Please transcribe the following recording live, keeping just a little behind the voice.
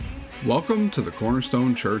Welcome to the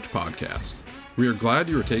Cornerstone Church podcast. We are glad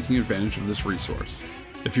you are taking advantage of this resource.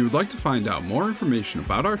 If you would like to find out more information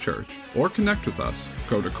about our church or connect with us,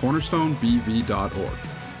 go to cornerstonebv.org.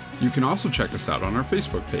 You can also check us out on our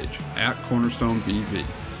Facebook page at cornerstonebv.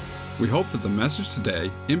 We hope that the message today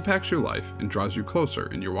impacts your life and draws you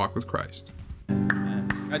closer in your walk with Christ.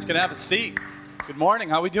 You guys can have a seat. Good morning.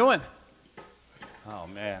 How we doing? Oh,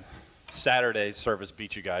 man. Saturday service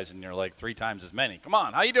beat you guys, and you're like 3 times as many. Come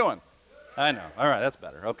on. How you doing? I know. All right. That's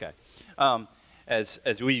better. Okay. As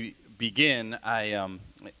we begin, I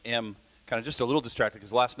am kind of just a little distracted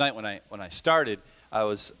because last night when I started, I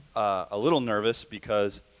was a little nervous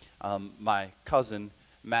because my cousin,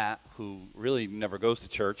 Matt, who really never goes to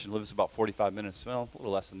church and lives about 45 minutes, well, a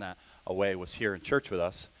little less than that, away, was here in church with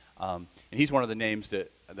us. And he's one of the names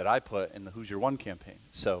that I put in the Who's Your One campaign.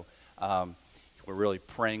 So we're really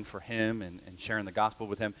praying for him and sharing the gospel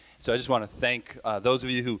with him. So I just want to thank those of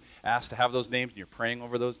you who asked to have those names and you're praying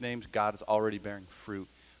over those names. God is already bearing fruit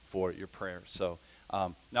for your prayers. So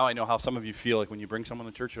now I know how some of you feel like when you bring someone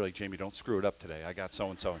to church, you're like, Jamie, don't screw it up today. I got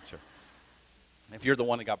so-and-so in church. If you're the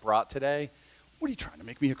one that got brought today, what are you trying to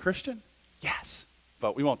make me a Christian? Yes.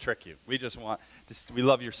 But we won't trick you. We we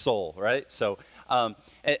love your soul, right? So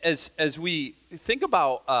as we think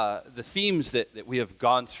about the themes that we have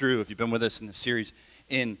gone through, if you've been with us in the series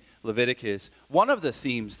in Leviticus, one of the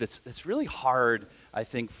themes that's really hard, I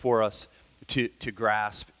think, for us to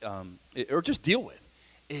grasp or just deal with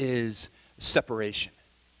is separation,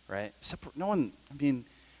 right? No one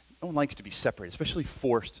likes to be separated, especially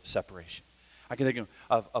forced separation. I can think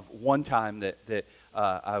of one time that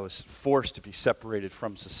I was forced to be separated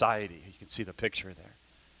from society. You can see the picture there.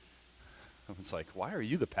 It's like, why are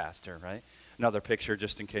you the pastor, right? Another picture,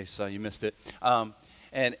 just in case you missed it.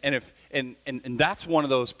 And that's one of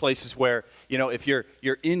those places where, you know, if you're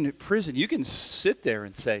in prison, you can sit there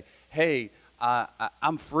and say, hey,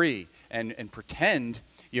 I'm free, and pretend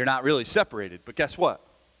you're not really separated. But guess what?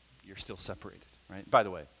 You're still separated, right? By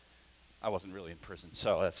the way, I wasn't really in prison,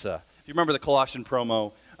 so that's if you remember the Colossian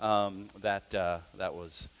promo, that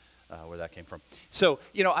was where that came from. So,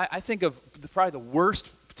 you know, I think of probably the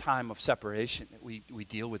worst time of separation that we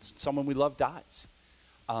deal with. Someone we love dies,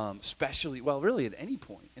 especially, well, really at any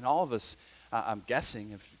point. And all of us, I'm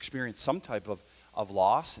guessing, have experienced some type of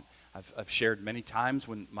loss. And I've shared many times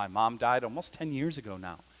when my mom died almost 10 years ago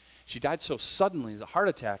now. She died so suddenly, as a heart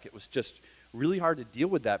attack, it was just really hard to deal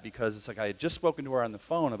with that because it's like I had just spoken to her on the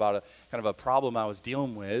phone about a kind of a problem I was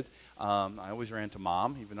dealing with. I always ran to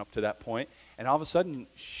mom, even up to that point. And all of a sudden,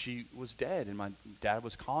 she was dead, and my dad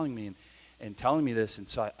was calling me and telling me this, and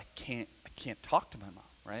so I can't talk to my mom,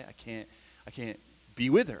 right? I can't be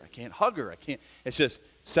with her. I can't hug her. It's just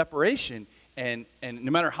separation, and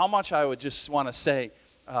no matter how much I would just want to say,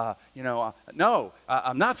 no,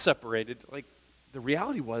 I'm not separated. Like the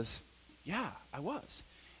reality was, yeah, I was.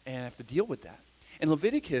 And I have to deal with that. In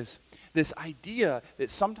Leviticus, this idea that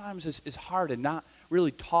sometimes is hard and not really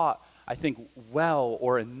taught, I think, well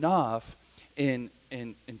or enough in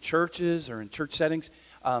churches or in church settings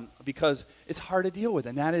because it's hard to deal with.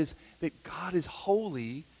 And that is that God is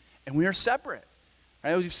holy and we are separate.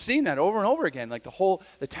 Right? We've seen that over and over again, like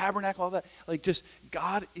the tabernacle, all that. Like just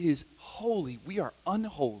God is holy. We are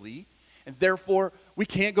unholy. And therefore, we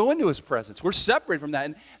can't go into his presence. We're separated from that.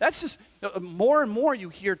 And that's just, more and more you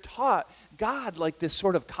hear taught God like this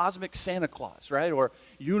sort of cosmic Santa Claus, right? Or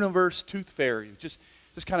universe tooth fairy, who just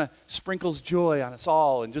kind of sprinkles joy on us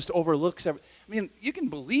all and just overlooks everything. I mean, you can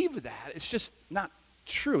believe that. It's just not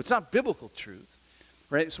true. It's not biblical truth,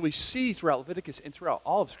 right? So we see throughout Leviticus and throughout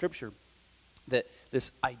all of Scripture that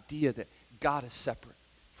this idea that God is separate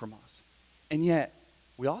from us. And yet,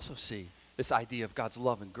 we also see this idea of God's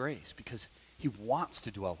love and grace because he wants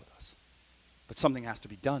to dwell with us. But something has to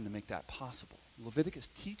be done to make that possible. Leviticus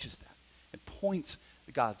teaches that. It points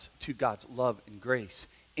to God's love and grace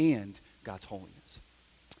and God's holiness.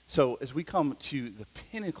 So as we come to the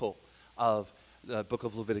pinnacle of the book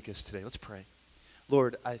of Leviticus today, let's pray.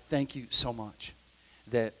 Lord, I thank you so much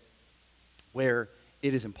that where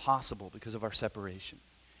it is impossible because of our separation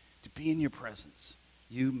to be in your presence,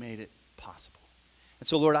 you made it possible. And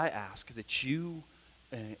so, Lord, I ask that you,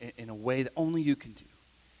 in a way that only you can do,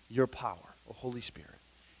 your power, O Holy Spirit,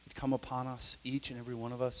 would come upon us, each and every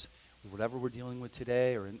one of us, with whatever we're dealing with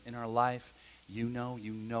today or in our life. You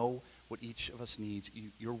know what each of us needs.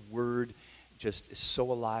 Your word just is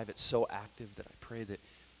so alive, it's so active that I pray that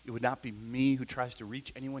it would not be me who tries to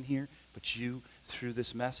reach anyone here, but you, through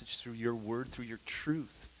this message, through your word, through your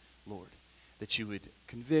truth, Lord, that you would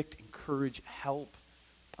convict, encourage, help,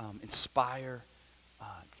 inspire,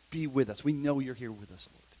 be with us. We know you're here with us,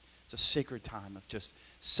 Lord. It's a sacred time of just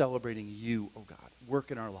celebrating you, oh God.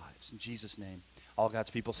 Work in our lives. In Jesus' name. All God's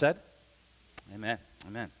people said, amen,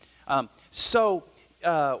 amen.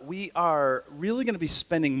 We are really going to be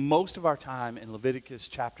spending most of our time in Leviticus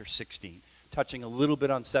chapter 16, touching a little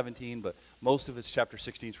bit on 17, but most of it's chapter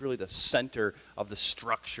 16. It's really the center of the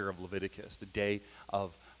structure of Leviticus, the Day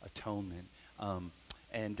of Atonement.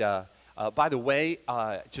 By the way,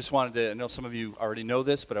 just wanted to, I know some of you already know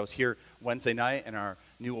this, but I was here Wednesday night, and our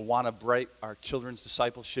new Awana Bright, our children's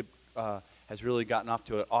discipleship has really gotten off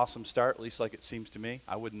to an awesome start, at least like it seems to me.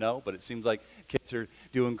 I wouldn't know, but it seems like kids are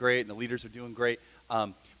doing great and the leaders are doing great.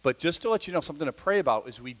 But just to let you know, something to pray about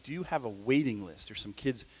is we do have a waiting list. There's some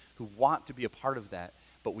kids who want to be a part of that,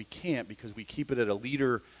 but we can't because we keep it at a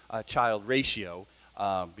leader-child ratio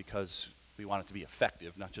because we want it to be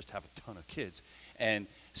effective, not just have a ton of kids. And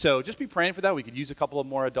so just be praying for that. We could use a couple of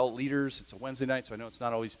more adult leaders. It's a Wednesday night, so I know it's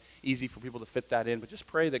not always easy for people to fit that in, but just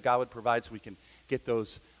pray that God would provide so we can get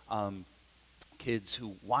those kids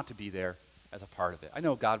who want to be there as a part of it. I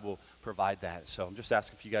know God will provide that, so I'm just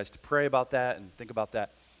asking for you guys to pray about that and think about that.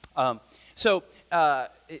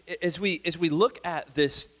 As we look at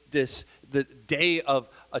the Day of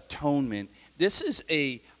Atonement, this is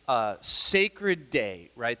a sacred day,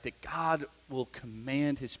 right, that God will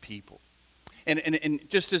command his people. And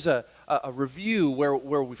just as a review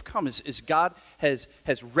where we've come is God has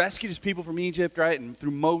rescued his people from Egypt, right, and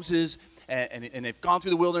through Moses, and they've gone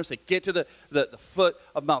through the wilderness. They get to the foot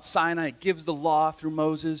of Mount Sinai. He gives the law through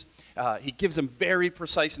Moses. He gives them very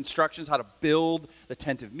precise instructions how to build the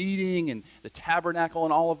tent of meeting and the tabernacle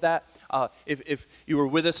and all of that. If you were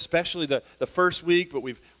with us, especially the first week, but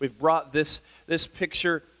we've brought this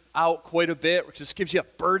picture out quite a bit, which just gives you a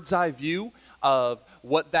bird's eye view of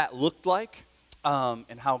what that looked like.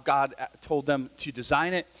 And how God told them to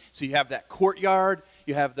design it. So you have that courtyard.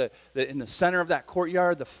 You have the in the center of that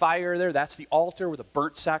courtyard, the fire there. That's the altar with the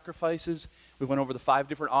burnt sacrifices. We went over the 5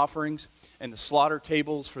 different offerings and the slaughter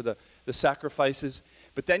tables for the sacrifices.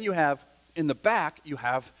 But then you have, in the back, you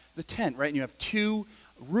have the tent, right? And you have 2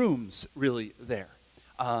 rooms really there.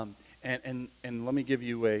 And let me give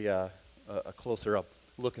you a closer up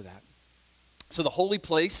look at that. So the holy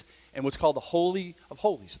place and what's called the Holy of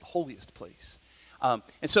Holies, the holiest place.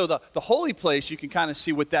 And so the holy place, you can kind of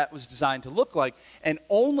see what that was designed to look like. And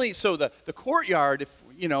only, so the courtyard,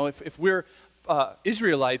 if we're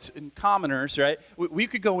Israelites and commoners, right, we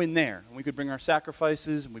could go in there. And we could bring our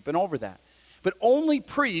sacrifices, and we've been over that. But only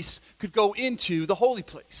priests could go into the holy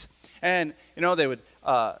place. And, they would,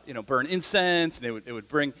 burn incense, and they would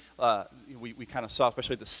bring, we kind of saw,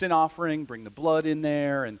 especially the sin offering, bring the blood in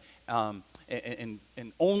there, and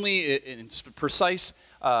only in precise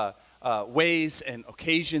ways and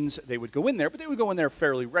occasions they would go in there, but they would go in there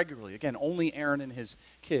fairly regularly. Again, only Aaron and his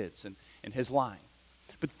kids and his line.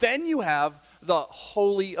 But then you have the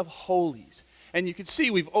Holy of Holies. And you can see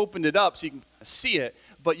we've opened it up so you can see it,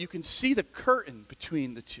 but you can see the curtain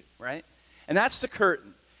between the 2, right? And that's the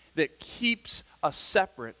curtain that keeps us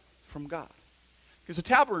separate from God. Because the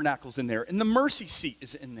tabernacle's in there, and the mercy seat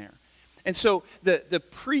is in there. And so the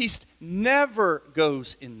priest never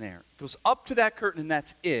goes in there. Goes up to that curtain, and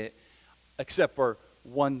that's it, except for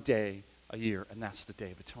one day a year, and that's the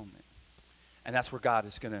Day of Atonement. And that's where God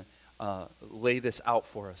is going to lay this out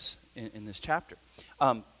for us in this chapter.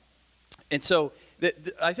 And so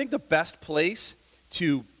I think the best place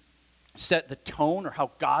to set the tone, or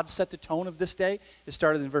how God set the tone of this day, is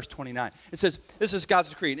started in verse 29. It says, this is God's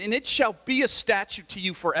decree, and it shall be a statute to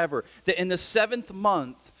you forever, that in the 7th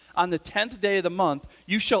month, on the 10th day of the month,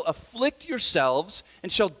 you shall afflict yourselves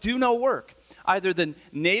and shall do no work, either the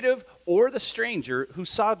native or the stranger who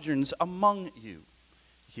sojourns among you.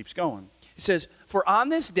 He keeps going. He says, for on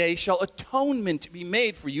this day shall atonement be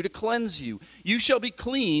made for you to cleanse you. You shall be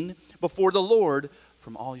clean before the Lord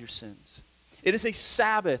from all your sins. It is a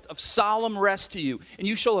Sabbath of solemn rest to you, and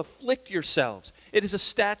you shall afflict yourselves. It is a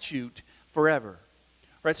statute forever.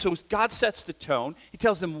 Right, so God sets the tone. He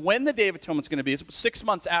tells them when the Day of Atonement is going to be. It's 6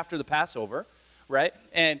 months after the Passover, right?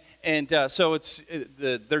 And so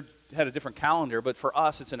they're had a different calendar, but for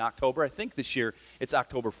us it's in October. I think this year it's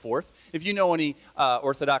October 4th. If you know any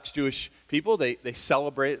Orthodox Jewish people, they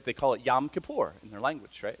celebrate it. They call it Yom Kippur in their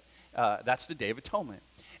language, right? That's the Day of Atonement.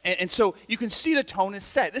 And so you can see the tone is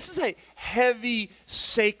set. This is a heavy,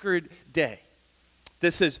 sacred day.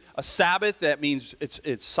 This is a Sabbath. That means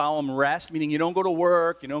it's solemn rest, meaning you don't go to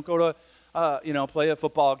work, you don't go to, play a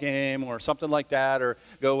football game or something like that, or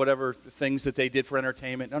go whatever things that they did for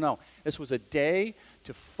entertainment. No. This was a day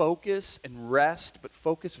to focus and rest, but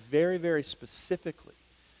focus very, very specifically,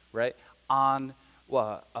 right, on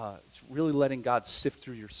really letting God sift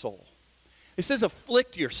through your soul. It says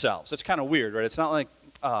afflict yourselves. That's kind of weird, right? It's not like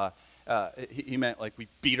he meant like we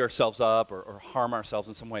beat ourselves up or harm ourselves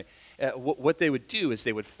in some way. What they would do is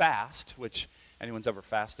they would fast, which anyone's ever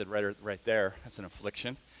fasted right there, that's an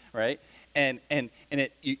affliction, right? And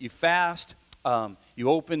you fast, you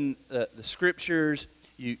open the scriptures,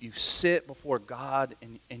 you sit before God,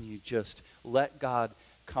 and you just let God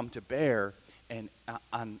come to bear and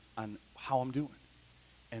on how I'm doing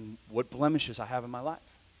and what blemishes I have in my life,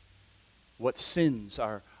 what sins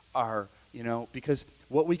are because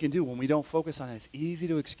what we can do when we don't focus on it, it's easy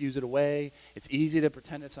to excuse it away. It's easy to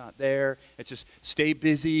pretend it's not there. It's just stay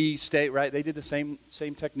busy, right. They did the same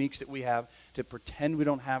techniques that we have to pretend we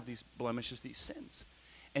don't have these blemishes, these sins.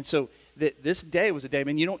 And so this day was a day,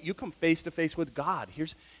 man, you come face to face with God.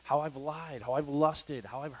 Here's how I've lied, how I've lusted,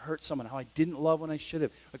 how I've hurt someone, how I didn't love when I should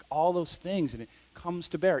have, like all those things, and it comes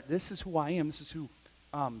to bear. This is who I am. This is who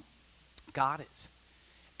God is.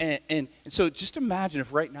 And so just imagine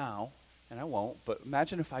if right now, and I won't, but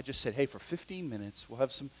imagine if I just said, hey, for 15 minutes, we'll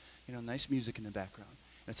have some nice music in the background,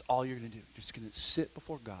 and that's all you're going to do. You're just going to sit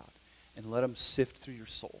before God and let him sift through your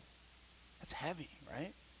soul. That's heavy,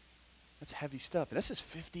 right? That's heavy stuff. And this is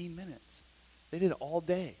 15 minutes. They did it all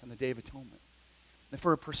day on the Day of Atonement. And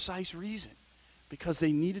for a precise reason, because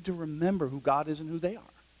they needed to remember who God is and who they are.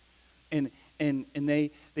 And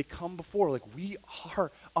they come before, like, we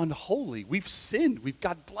are unholy. We've sinned. We've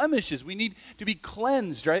got blemishes. We need to be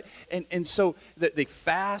cleansed, right? And so they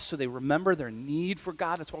fast, so they remember their need for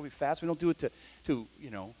God. That's why we fast. We don't do it to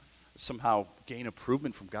somehow gain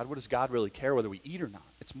approval from God. What does God really care whether we eat or not?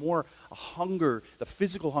 It's more a hunger. The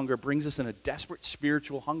physical hunger brings us in a desperate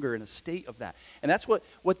spiritual hunger, in a state of that. And that's what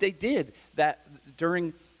they did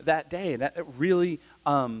during that day. And that really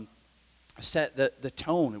set the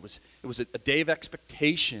tone. It was a day of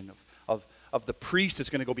expectation of the priest that's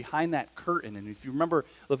going to go behind that curtain. And if you remember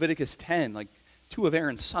Leviticus 10, like 2 of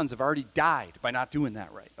Aaron's sons have already died by not doing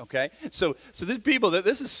that right, okay? So these people,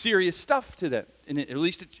 this is serious stuff to them, and at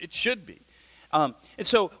least it should be. And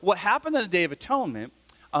so what happened on the Day of Atonement,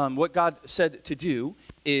 what God said to do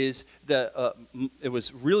is it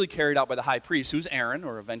was really carried out by the high priest, who's Aaron,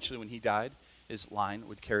 or eventually when he died, his line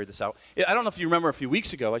would carry this out. I don't know if you remember a few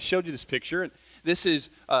weeks ago, I showed you this picture. And this is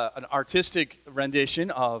an artistic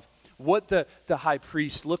rendition of what the high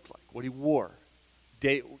priest looked like, what he wore.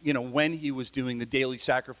 When he was doing the daily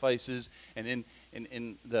sacrifices and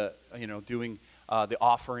in the doing the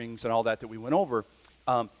offerings and all that we went over,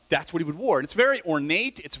 that's what he would wear. And it's very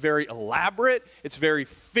ornate, it's very elaborate, it's very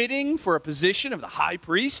fitting for a position of the high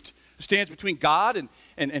priest who stands between God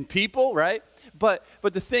and people, right? But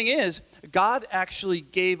the thing is, God actually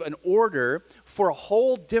gave an order for a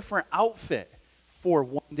whole different outfit for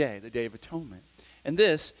one day, the Day of Atonement. And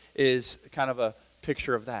this is kind of a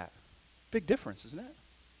picture of that. Big difference, isn't it?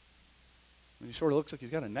 I mean, he sort of looks like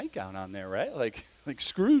he's got a nightgown on there, right? Like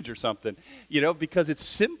Scrooge or something, because it's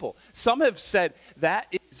simple. Some have said that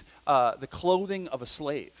is the clothing of a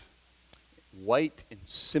slave, white and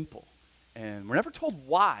simple. And we're never told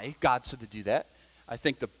why God said to do that. I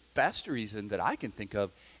think the best reason that I can think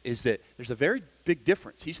of is that there's a very big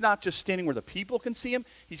difference. He's not just standing where the people can see him.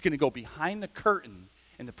 He's going to go behind the curtain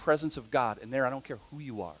in the presence of God. And there, I don't care who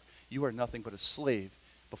you are nothing but a slave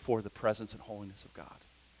before the presence and holiness of God.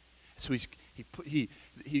 So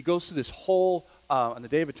he goes through this whole, on the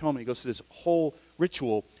Day of Atonement, he goes through this whole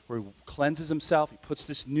ritual where he cleanses himself. He puts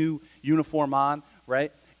this new uniform on,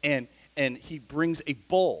 right? And he brings a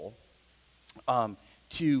bull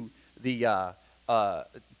to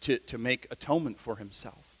make atonement for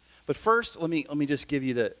himself. But first, let me just give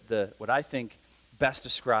you the what I think best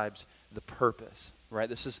describes the purpose, right?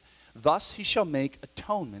 This is, thus he shall make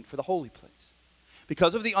atonement for the holy place.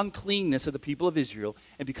 Because of the uncleanness of the people of Israel,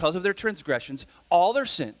 and because of their transgressions, all their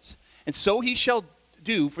sins. And so he shall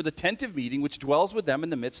do for the tent of meeting, which dwells with them in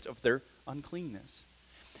the midst of their uncleanness.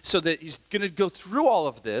 So that he's going to go through all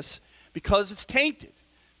of this because it's tainted.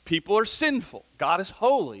 People are sinful. God is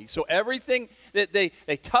holy. So everything that they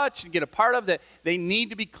touch and get a part of, that they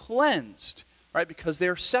need to be cleansed, right? Because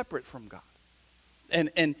they're separate from God.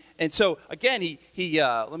 And so again, he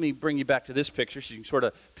let me bring you back to this picture so you can sort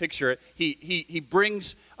of picture it. He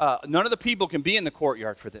brings none of the people can be in the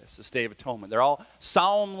courtyard for this Day of Atonement. They're all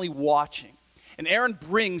solemnly watching, and Aaron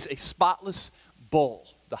brings a spotless bull,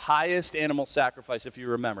 the highest animal sacrifice, if you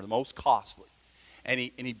remember, the most costly, and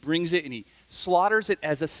he brings it and he slaughters it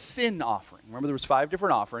as a sin offering. Remember, there was 5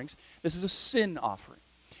 different offerings. This is a sin offering,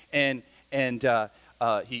 and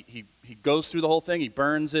he goes through the whole thing. He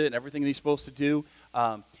burns it and everything that he's supposed to do.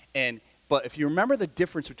 But if you remember, the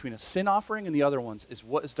difference between a sin offering and the other ones is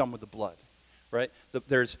what is done with the blood, right?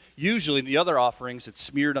 There's usually in the other offerings, it's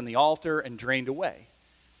smeared on the altar and drained away.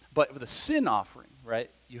 But with a sin offering, right,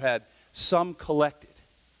 you had some collected.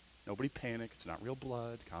 Nobody panic. It's not real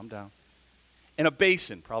blood. Calm down. And a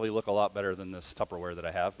basin, probably look a lot better than this Tupperware that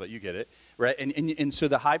I have, but you get it, right? And so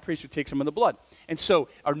the high priest would take some of the blood. And so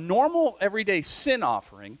a normal everyday sin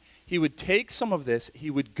offering, he would take some of this, he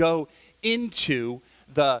would go into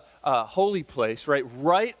the holy place,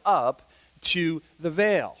 right up to the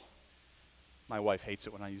veil. My wife hates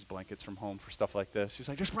it when I use blankets from home for stuff like this. She's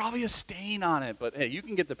like, there's probably a stain on it, but hey, you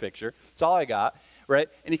can get the picture. That's all I got, right?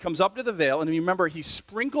 And he comes up to the veil, and remember, he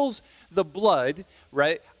sprinkles the blood,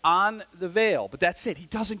 right, on the veil. But that's it. He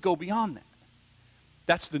doesn't go beyond that.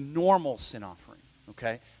 That's the normal sin offering,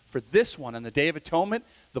 okay? For this one, on the Day of Atonement,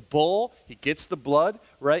 the bull, he gets the blood,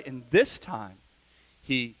 right? And this time,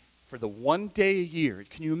 for the one day a year,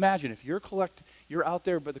 can you imagine if you're out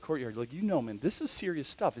there by the courtyard, like, man, this is serious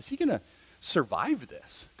stuff. Is he going to survive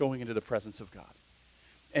this going into the presence of God?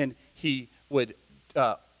 And he would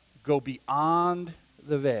go beyond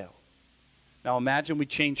the veil. Now imagine we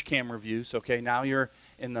change camera views, okay? Now you're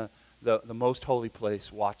in the most holy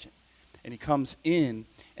place watching. And he comes in,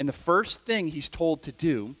 and the first thing he's told to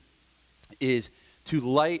do is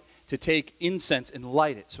to take incense and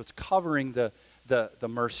light it. So it's covering the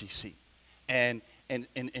mercy seat. And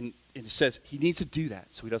it says he needs to do that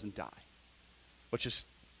so he doesn't die. Which is,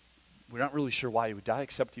 we're not really sure why he would die,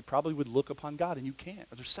 except he probably would look upon God, and you can't.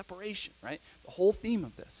 There's separation, right? The whole theme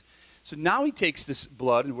of this. So now he takes this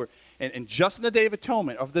blood, and just in the Day of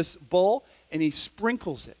Atonement of this bull, and he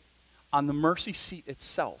sprinkles it on the mercy seat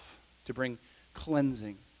itself to bring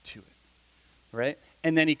cleansing to it, right?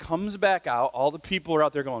 And then he comes back out. All the people are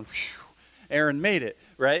out there going, phew, Aaron made it,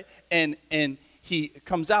 right? And he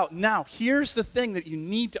comes out. Now, here's the thing that you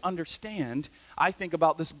need to understand, I think,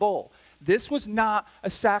 about this bull. This was not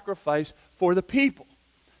a sacrifice for the people.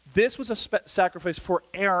 This was a sacrifice for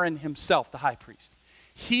Aaron himself, the high priest.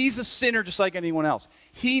 He's a sinner just like anyone else.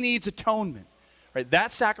 He needs atonement. Right?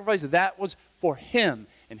 That sacrifice, that was for him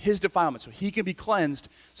and his defilement, so he can be cleansed,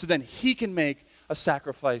 so then he can make a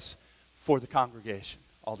sacrifice for the congregation,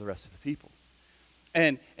 all the rest of the people.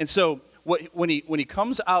 And so when he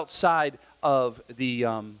comes outside of the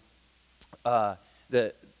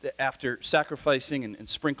after sacrificing and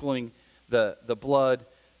sprinkling the blood,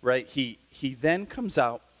 right? He then comes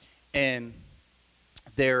out, and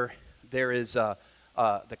there is the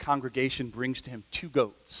congregation brings to him two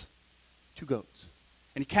goats,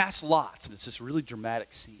 and he casts lots, and it's this really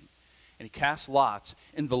dramatic scene. And he casts lots,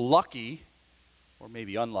 and the lucky, or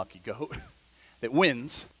maybe unlucky goat that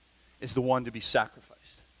wins is the one to be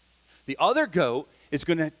sacrificed. The other goat is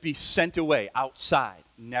going to be sent away outside,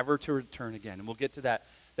 never to return again. And we'll get to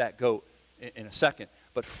that goat in a second.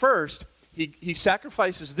 But first, he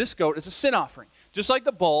sacrifices this goat as a sin offering. Just like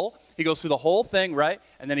the bull, he goes through the whole thing, right?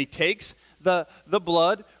 And then he takes the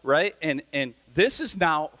blood, right? And this is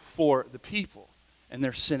now for the people and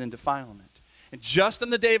their sin and defilement. And just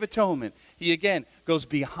on the Day of Atonement, he again goes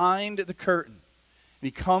behind the curtain. And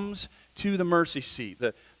he comes to the mercy seat,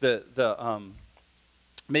 the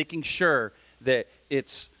making sure that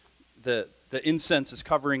it's the incense is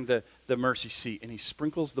covering the mercy seat, and he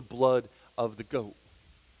sprinkles the blood of the goat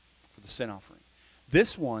for the sin offering.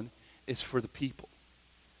 This one is for the people,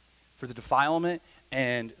 for the defilement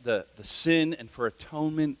and the sin, and for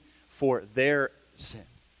atonement for their sin.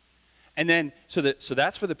 And then, so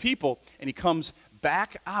that's for the people, and he comes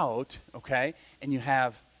back out, okay, and you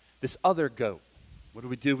have this other goat. What do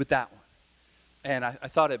we do with that one? And I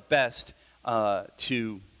thought it best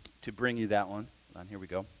to bring you that one. Hold on, here we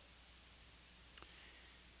go.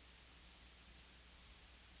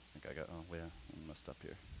 I think I messed up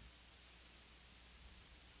here.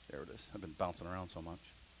 There it is. I've been bouncing around so much.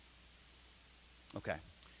 Okay,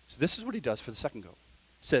 so this is what he does for the second goat.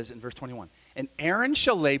 It says in verse 21, and Aaron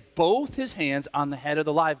shall lay both his hands on the head of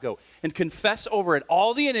the live goat and confess over it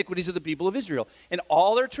all the iniquities of the people of Israel and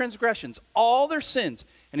all their transgressions, all their sins,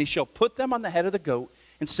 and he shall put them on the head of the goat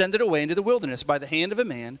and send it away into the wilderness by the hand of a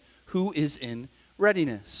man who is in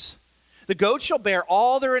readiness. The goat shall bear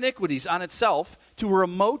all their iniquities on itself to a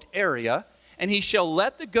remote area, and he shall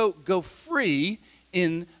let the goat go free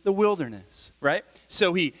in the wilderness, right?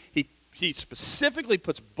 So he specifically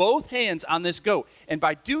puts both hands on this goat, and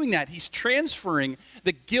by doing that, he's transferring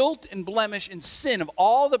the guilt and blemish and sin of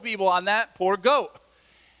all the people on that poor goat.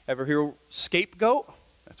 Ever hear scapegoat?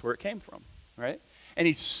 That's where it came from, right? And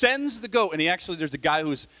he sends the goat, and there's a guy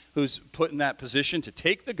who's put in that position to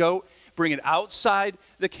take the goat, bring it outside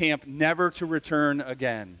the camp, never to return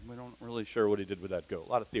again. We're not really sure what he did with that goat. A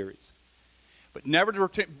lot of theories. But never to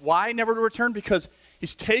return. Why never to return? Because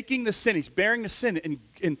he's taking the sin, he's bearing the sin,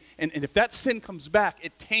 and if that sin comes back,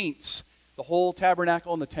 it taints the whole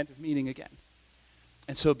tabernacle and the tent of meeting again.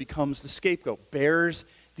 And so it becomes the scapegoat, bears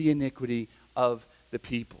the iniquity of the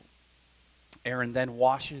people. Aaron then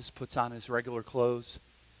washes, puts on his regular clothes.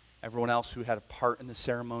 Everyone else who had a part in the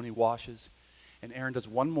ceremony washes. And Aaron does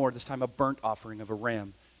one more, this time a burnt offering of a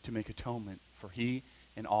ram to make atonement for he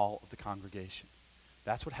and all of the congregation.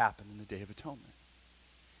 That's what happened in the Day of Atonement.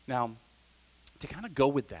 Now, to kind of go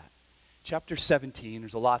with that, chapter 17,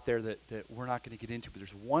 there's a lot there that we're not going to get into, but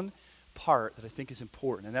there's one part that I think is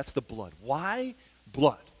important, and that's the blood. Why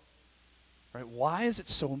blood? Right? Why is it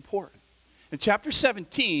so important? In chapter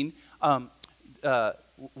 17,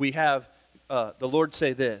 we have the Lord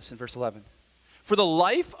say this in verse 11. For the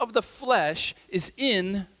life of the flesh is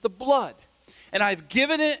in the blood, and I've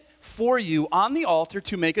given it for you on the altar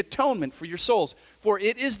to make atonement for your souls. For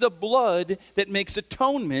it is the blood that makes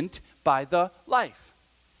atonement by the life.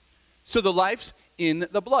 So the life's in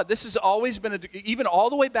the blood. This has always been, even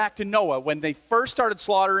all the way back to Noah, when they first started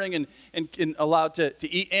slaughtering and allowed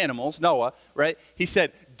to eat animals, Noah, right? He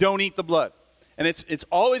said, don't eat the blood. And it's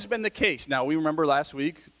always been the case. Now, we remember last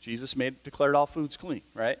week, Jesus declared all foods clean,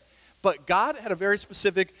 right? But God had a very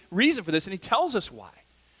specific reason for this, and he tells us why.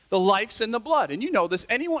 The life's in the blood. And you know this.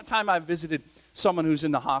 Any one time I've visited someone who's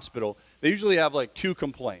in the hospital, they usually have like two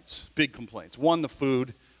complaints, big complaints. One, the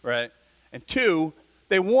food, right? And two,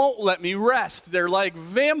 they won't let me rest. They're like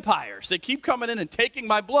vampires. They keep coming in and taking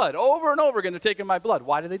my blood. Over and over again, they're taking my blood.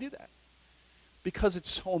 Why do they do that? Because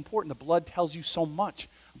it's so important. The blood tells you so much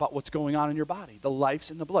about what's going on in your body. The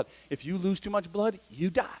life's in the blood. If you lose too much blood, you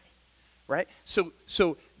die, right? So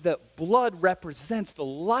the blood represents the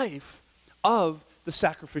life of the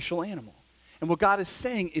sacrificial animal. And what God is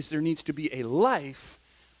saying is there needs to be a life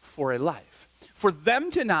for a life. For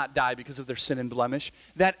them to not die because of their sin and blemish,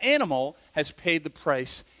 that animal has paid the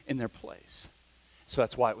price in their place. So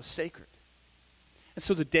that's why it was sacred. And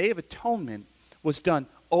so the Day of Atonement was done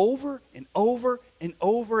over and over and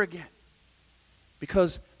over again.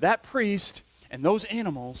 Because that priest and those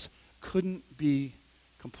animals couldn't be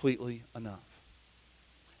completely enough.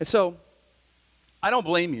 And so, I don't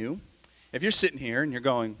blame you if you're sitting here and you're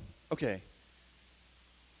going, okay,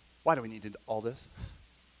 why do we need all this?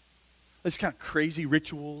 These kind of crazy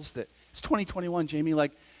rituals that, it's 2021, Jamie,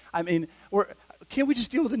 like, I mean, can't we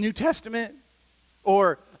just deal with the New Testament?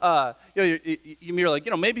 Or, you're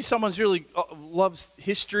like, maybe someone's really loves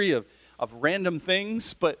history of random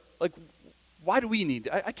things, but like, why do we need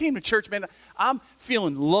I came to church, man, I'm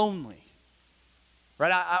feeling lonely.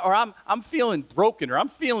 Right? Or I'm feeling broken, or I'm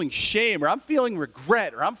feeling shame, or I'm feeling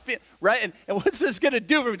regret, or right? And what's this going to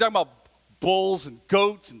do? We're talking about bulls and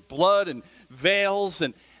goats and blood and veils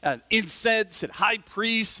and incense and high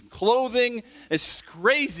priests and clothing. It's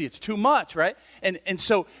crazy. It's too much, right? And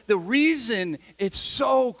so the reason it's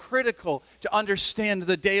so critical to understand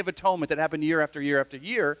the Day of Atonement that happened year after year after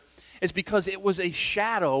year is because it was a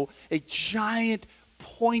shadow, a giant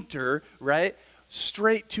pointer, right,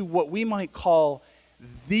 straight to what we might call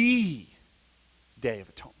the Day of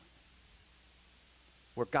Atonement,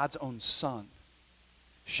 where God's own Son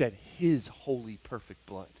shed his holy, perfect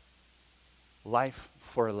blood, life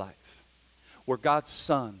for a life, where God's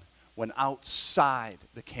Son went outside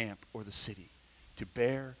the camp or the city to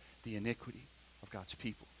bear the iniquity of God's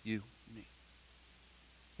people, you, me.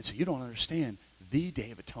 And so you don't understand the Day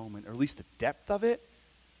of Atonement, or at least the depth of it,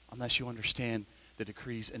 unless you understand the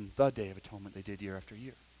decrees in the Day of Atonement they did year after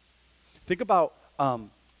year. Think about a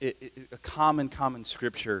common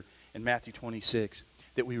scripture in Matthew 26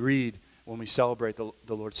 that we read when we celebrate the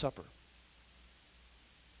Lord's Supper.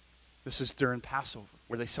 This is during Passover,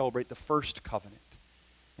 where they celebrate the first covenant.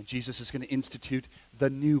 And Jesus is going to institute the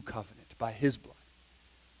new covenant by his blood.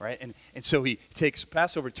 Right? And so he takes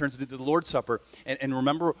Passover, turns it into the Lord's Supper, and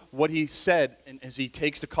remember what he said as he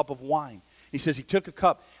takes the cup of wine. He says he took a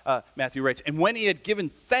cup, Matthew writes, and when he had given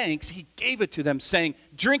thanks, he gave it to them, saying,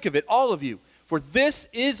 drink of it, all of you, for this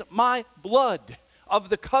is my blood of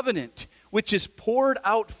the covenant, which is poured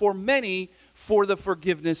out for many for the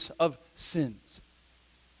forgiveness of sins.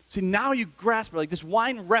 See, now you grasp it. Like, this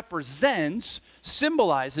wine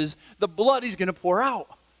symbolizes the blood he's going to pour out.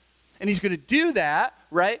 And he's going to do that,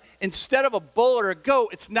 right? Instead of a bull or a goat,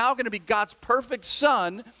 it's now going to be God's perfect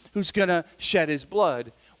Son who's going to shed his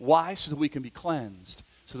blood. Why? So that we can be cleansed,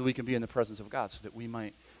 so that we can be in the presence of God, so that we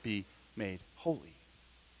might be made holy.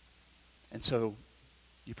 And so,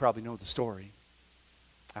 you probably know the story.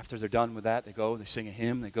 After they're done with that, they sing a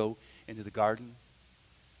hymn, they go into the garden.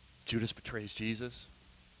 Judas betrays Jesus.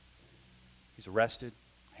 He's arrested,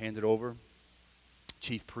 handed over.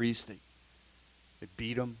 Chief priests, they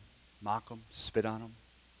beat him, mock him, spit on him,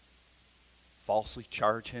 falsely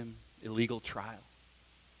charge him, illegal trial.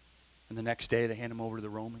 And the next day they hand him over to the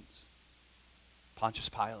Romans. Pontius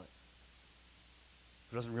Pilate,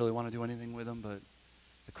 who doesn't really want to do anything with him, but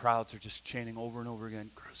the crowds are just chanting over and over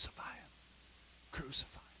again, crucify him,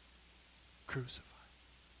 crucify him, crucify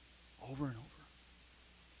him, over and over.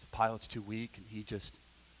 So Pilate's too weak, and he just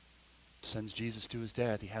sends Jesus to his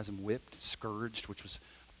death. He has him whipped, scourged, which was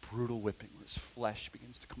a brutal whipping, where his flesh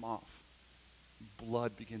begins to come off.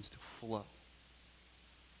 Blood begins to flow.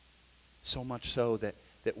 So much so that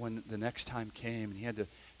when the next time came and he had to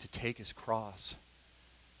take his cross,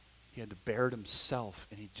 he had to bear it himself,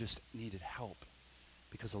 and he just needed help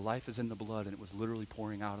because the life is in the blood, and it was literally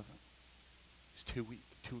pouring out of him. He was too weak,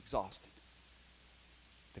 too exhausted.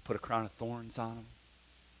 They put a crown of thorns on him.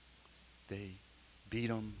 They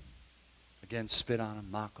beat him, again spit on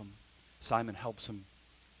him, mock him. Simon helps him,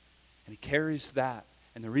 and he carries that.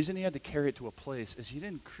 And the reason he had to carry it to a place is you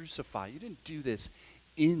didn't crucify. You didn't do this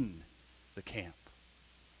in the camp,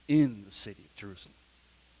 in the city of Jerusalem.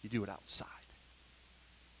 You do it outside.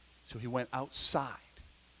 So he went outside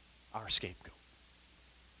our scapegoat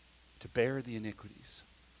to bear the iniquities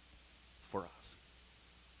for us.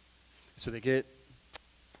 So they get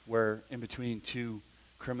where in between two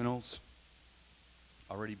criminals,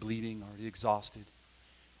 already bleeding, already exhausted,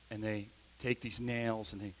 and they take these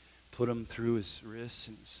nails and they put them through his wrists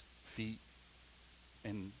and his feet,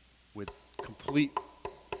 and with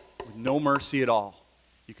no mercy at all,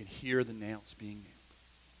 you can hear the nails being nailed.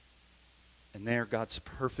 And there, God's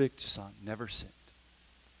perfect Son, never sinned,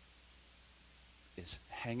 is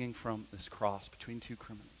hanging from this cross between two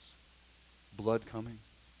criminals. Blood coming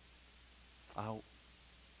out,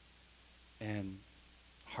 and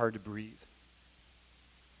hard to breathe.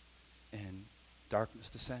 And darkness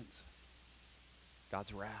descends.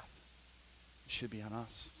 God's wrath. It should be on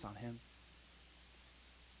us. It's on him.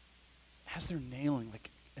 As they're nailing,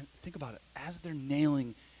 think about it, as they're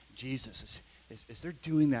nailing Jesus, as they're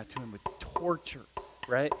doing that to him with torture,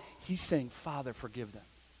 right? He's saying, Father, forgive them.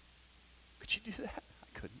 Could you do that?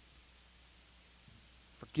 I couldn't.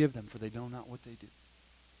 Forgive them, for they know not what they do.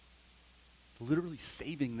 Literally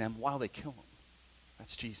saving them while they kill him.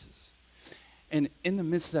 That's Jesus. And in the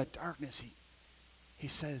midst of that darkness, he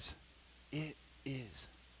says, it is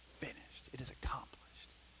finished. It is accomplished.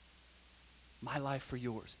 My life for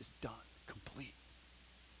yours is done, complete.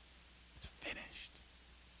 It's finished.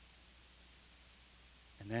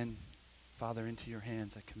 And then, Father, into your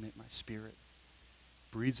hands I commit my spirit.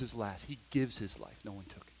 Breathes his last. He gives his life. No one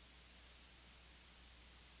took it.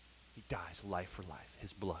 He dies life for life.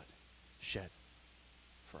 His blood shed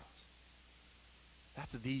for us.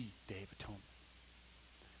 That's the Day of Atonement.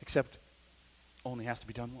 Except only has to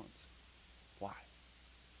be done once. Why?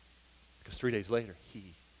 Because 3 days later,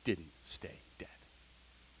 he didn't stay dead.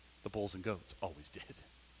 The bulls and goats always did,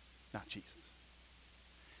 not Jesus.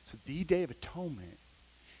 So the Day of Atonement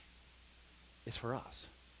is for us.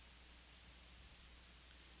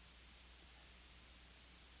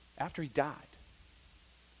 After he died,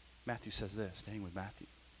 Matthew says this, staying with Matthew,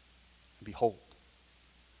 and behold,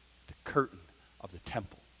 the curtain of the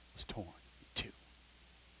temple was torn in two,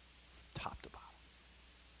 from top to bottom.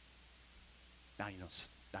 Now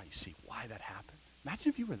you see why that happened. Imagine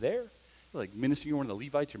if you were there, like ministering, you were one of the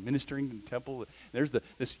Levites, you're ministering in the temple. There's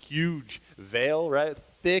this huge veil, right?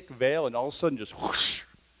 Thick veil, and all of a sudden just whoosh.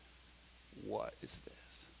 What is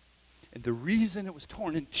this? And the reason it was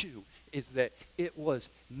torn in two is that it was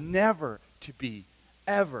never to be,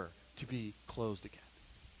 ever to be closed again.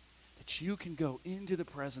 That you can go into the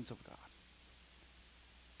presence of God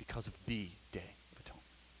because of the Day of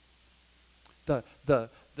Atonement.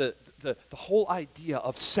 The whole idea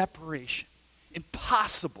of separation,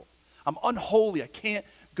 impossible. I'm unholy. I can't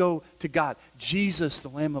go to God. Jesus, the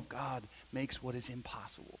Lamb of God, makes what is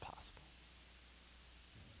impossible possible.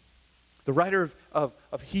 The writer of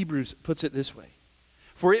Hebrews puts it this way.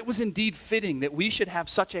 For it was indeed fitting that we should have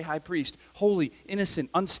such a high priest, holy,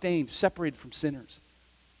 innocent, unstained, separated from sinners,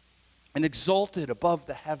 and exalted above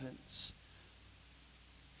the heavens.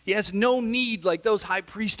 He has no need, like those high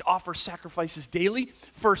priests, to offer sacrifices daily,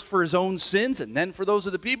 first for his own sins and then for those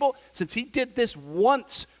of the people, since he did this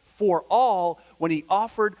once for all when he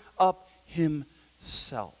offered up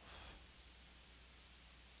himself.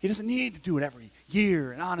 He doesn't need to do it every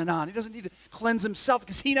year and on and on. He doesn't need to cleanse himself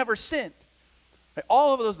because he never sinned. Right?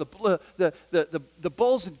 All of those, the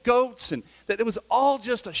bulls and goats, and that it was all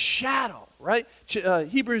just a shadow, right?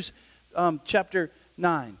 Hebrews chapter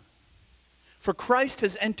 9. For Christ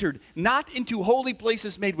has entered not into holy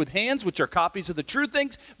places made with hands, which are copies of the true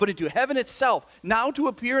things, but into heaven itself, now to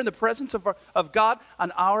appear in the presence of God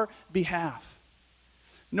on our behalf.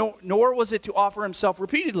 Nor was it to offer himself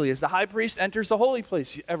repeatedly, as the high priest enters the holy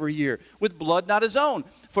place every year, with blood not his own.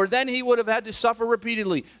 For then he would have had to suffer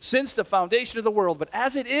repeatedly since the foundation of the world. But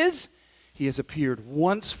as it is, he has appeared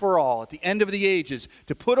once for all at the end of the ages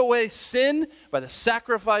to put away sin by the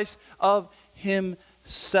sacrifice of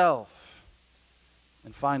himself.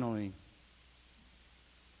 And finally,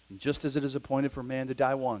 just as it is appointed for man to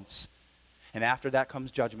die once, and after that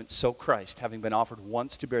comes judgment, so Christ, having been offered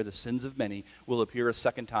once to bear the sins of many, will appear a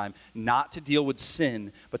second time, not to deal with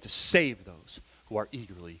sin, but to save those who are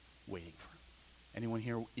eagerly waiting for him. Anyone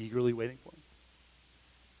here eagerly waiting for him?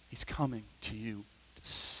 He's coming to you to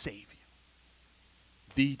save you.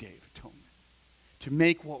 The Day of Atonement. To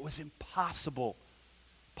make what was impossible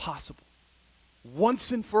possible.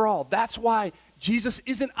 Once and for all. That's why Jesus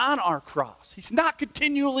isn't on our cross. He's not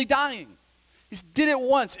continually dying. He did it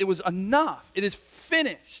once. It was enough. It is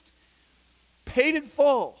finished. Paid in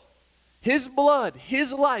full. His blood,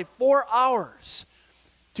 his life for ours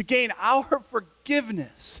to gain our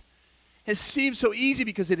forgiveness has seemed so easy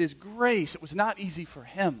because it is grace. It was not easy for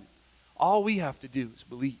him. All we have to do is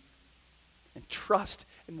believe and trust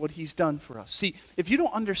in what he's done for us. See, if you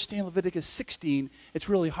don't understand Leviticus 16, it's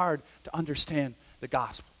really hard to understand the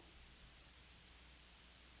gospel.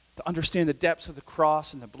 To understand the depths of the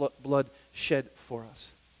cross and the blood shed for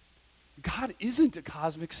us. God isn't a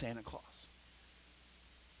cosmic Santa Claus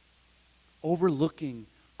overlooking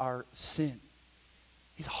our sin.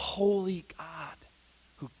 He's a holy God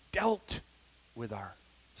who dealt with our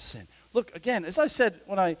sin. Look, again, as I said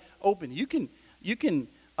when I opened, you can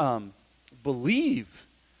believe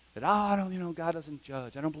that, God doesn't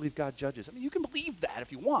judge. I don't believe God judges. I mean, you can believe that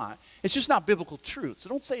if you want. It's just not biblical truth, so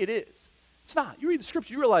don't say it is. It's not. You read the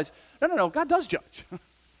scripture, you realize, no, God does judge.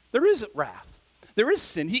 There is wrath. There is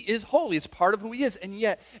sin. He is holy. It's part of who he is. And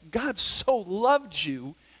yet, God so loved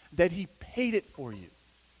you that he paid it for you.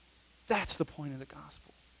 That's the point of the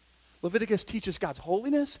gospel. Leviticus teaches God's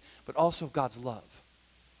holiness, but also God's love.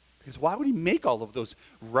 Because why would he make all of those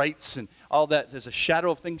rites and all that? There's a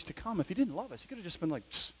shadow of things to come. If he didn't love us, he could have just been like,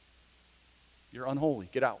 you're unholy,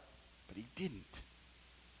 get out. But he didn't.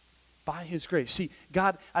 By his grace. See,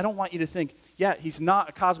 God, I don't want you to think, he's not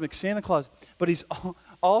a cosmic Santa Claus, but he's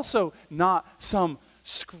also not some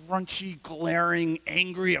scrunchy, glaring,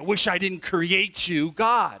 angry, I wish I didn't create you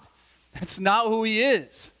God. That's not who he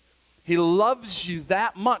is. He loves you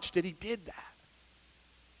that much that he did that.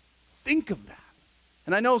 Think of that.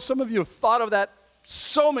 And I know some of you have thought of that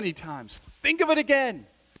so many times. Think of it again.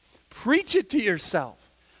 Preach it to yourself.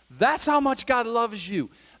 That's how much God loves you.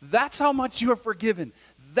 That's how much you are forgiven.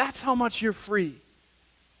 That's how much you're free.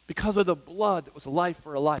 Because of the blood that was a life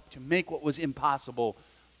for a life to make what was impossible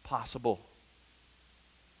possible.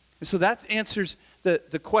 And so that answers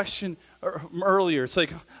the question earlier. It's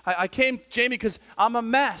like, I came, Jamie, because I'm a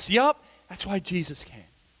mess. Yup, that's why Jesus came.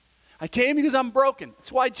 I came because I'm broken.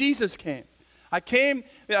 That's why Jesus came. I came,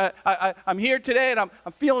 I'm here today, and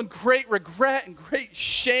I'm feeling great regret and great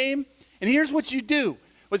shame. And here's what you do.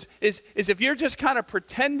 Is if you're just kind of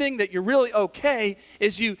pretending that you're really okay,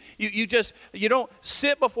 is you don't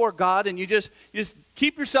sit before God and you just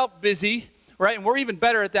keep yourself busy, right? And we're even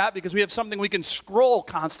better at that because we have something we can scroll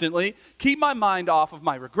constantly. Keep my mind off of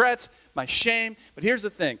my regrets, my shame. But here's the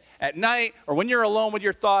thing. At night or when you're alone with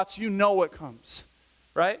your thoughts, you know what comes,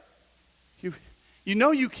 right? You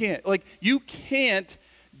know you can't. Like, you can't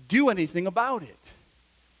do anything about it.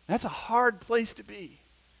 That's a hard place to be.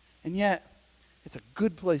 And yet, it's a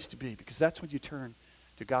good place to be because that's when you turn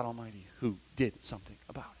to God Almighty who did something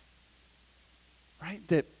about it.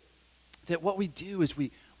 Right? That what we do is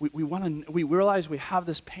we realize we have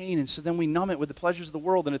this pain, and so then we numb it with the pleasures of the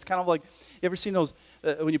world. And it's kind of like, you ever seen those,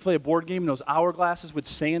 when you play a board game, those hourglasses with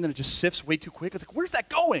sand and it just sifts way too quick? It's like, where's that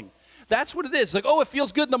going? That's what it is. It's like, oh, it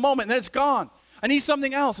feels good in the moment, and then it's gone. I need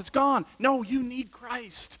something else. It's gone. No, you need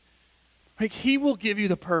Christ. Like, he will give you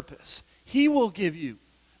the purpose. He will give you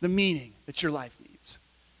the meaning that your life needs.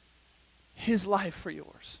 His life for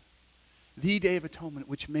yours. The Day of Atonement,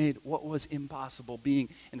 which made what was impossible, being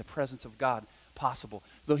in the presence of God, possible.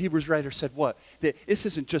 The Hebrews writer said what? That this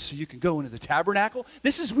isn't just so you can go into the tabernacle.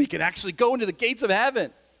 This is we can actually go into the gates of heaven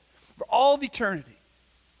for all of eternity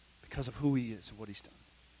because of who he is and what he's done.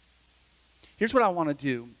 Here's what I want to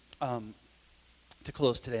do to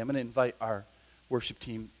close today. I'm going to invite our worship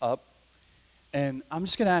team up. And I'm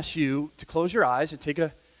just going to ask you to close your eyes and take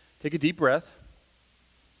a deep breath.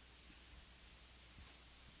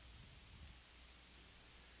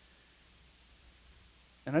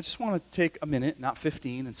 And I just want to take a minute, not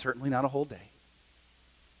 15, and certainly not a whole day.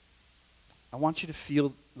 I want you to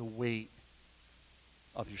feel the weight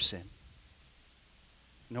of your sin.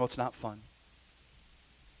 No, it's not fun.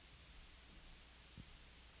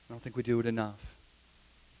 I don't think we do it enough.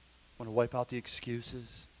 I want to wipe out the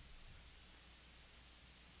excuses.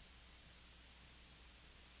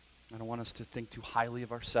 I don't want us to think too highly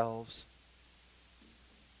of ourselves.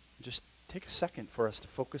 Just take a second for us to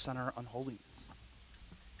focus on our unholiness.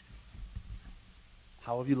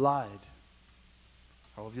 How have you lied?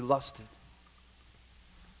 How have you lusted?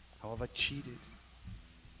 How have I cheated?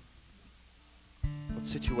 What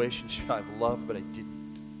situation should I have loved but I didn't?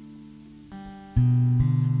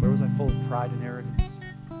 Where was I full of pride and arrogance?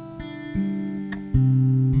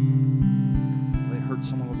 Did I hurt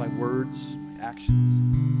someone with my words, my actions?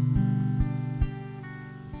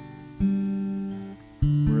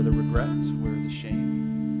 Where are the regrets? Where are the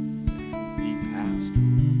shame? Maybe from the deep past or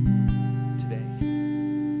today.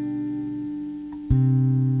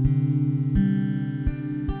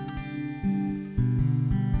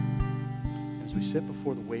 As we sit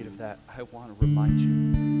before the weight of that, I want to remind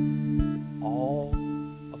you, all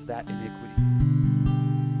of that iniquity,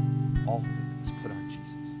 all of it was put on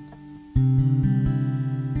Jesus.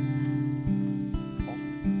 All of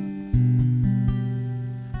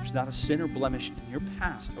it. There's not a sin or blemish in your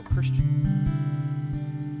past, oh Christian.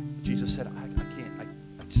 Jesus said, I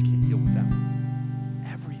just can't deal with that one.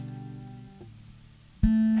 Everything.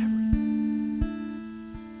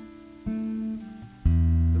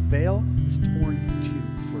 The veil is torn in two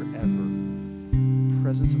forever. The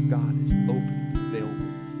presence of God is open and available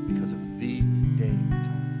because of the Day of Atonement.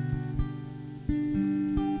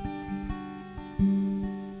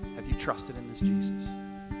 Have you trusted in this Jesus?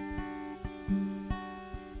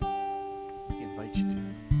 He invites you to.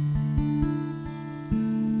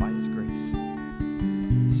 By His grace.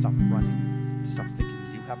 Stop running. Stop thinking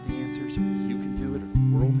you have the answers or you can do it or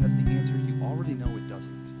the world has the answers. You already know it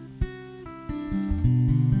doesn't.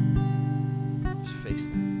 Just face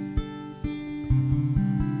that.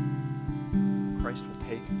 Christ will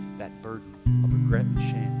take that burden of regret and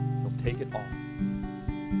shame. He'll take it all.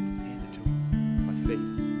 Hand it to Him by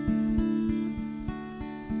faith.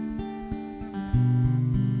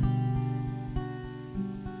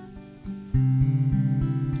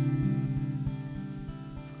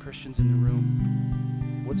 For Christians in the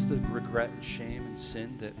room, what's the regret and shame and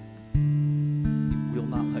sin that you will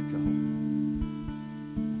not let go?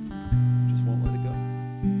 Just won't let it go.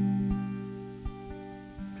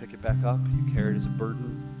 Pick it back up. You carry it as a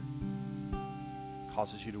burden.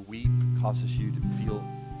 Causes you to weep. Causes you to feel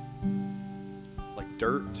like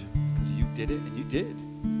dirt because you did it, and you did.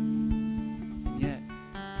 And yet,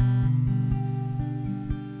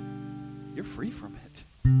 you're free from it.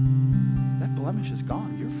 That blemish is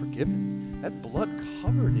gone. You're forgiven. That blood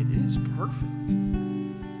covered it. It is perfect.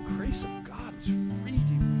 The grace of God has freed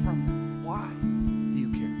you from it. Why do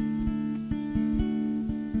you carry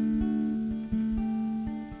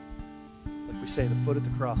it? Like we say, the foot at the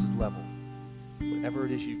cross is level. Whatever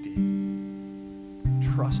it is you did,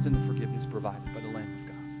 trust in the forgiveness provided by the Lamb of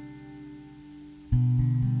God.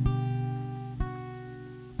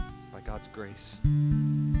 By God's grace,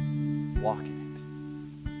 walk in it.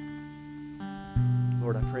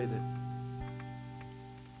 Lord, I pray that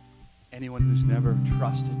anyone who's never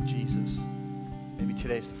trusted Jesus, maybe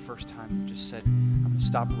today is the first time you just said, I'm going to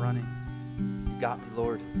stop running. You got me,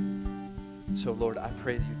 Lord. So, Lord, I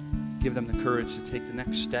pray that you give them the courage to take the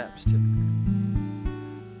next steps to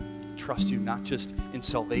trust you, not just in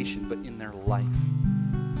salvation, but in their life.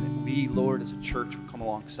 That we, Lord, as a church, will come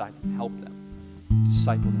alongside and help them,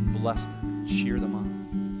 disciple them, bless them, cheer them on.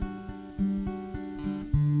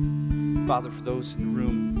 Father, for those in the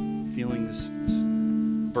room feeling this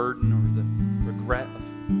burden or the regret of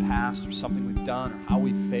the past or something we've done or how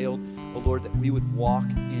we failed, oh Lord, that we would walk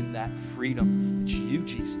in that freedom that you,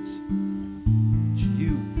 Jesus, that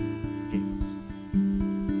you gave us,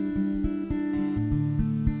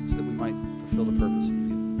 so that we might fulfill the purpose that you've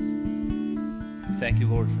given us. We thank you,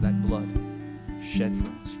 Lord, for that blood shed for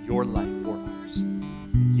us, your life for ours.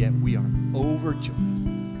 And yet we are overjoyed.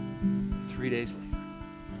 3 days later,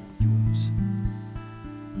 you rose.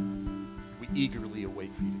 We eagerly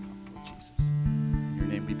await for you to come, Lord Jesus. In your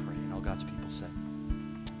name we pray, and all God's people say,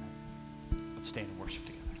 let's stand and worship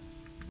together.